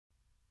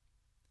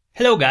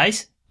Hello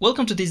guys,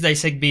 welcome to these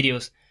Dissect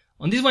videos.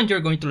 On this one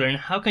you're going to learn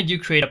how can you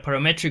create a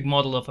parametric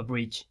model of a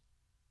bridge.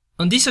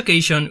 On this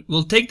occasion,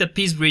 we'll take the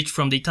Peace Bridge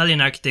from the Italian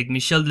architect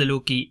Michele De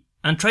Lucchi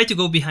and try to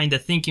go behind the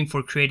thinking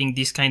for creating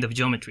this kind of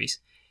geometries.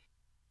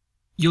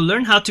 You'll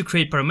learn how to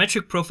create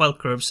parametric profile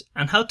curves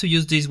and how to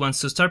use these ones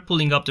to start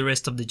pulling up the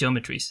rest of the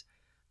geometries.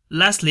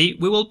 Lastly,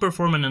 we will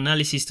perform an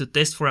analysis to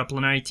test for a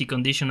planarity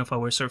condition of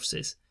our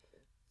surfaces.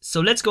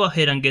 So let's go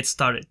ahead and get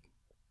started.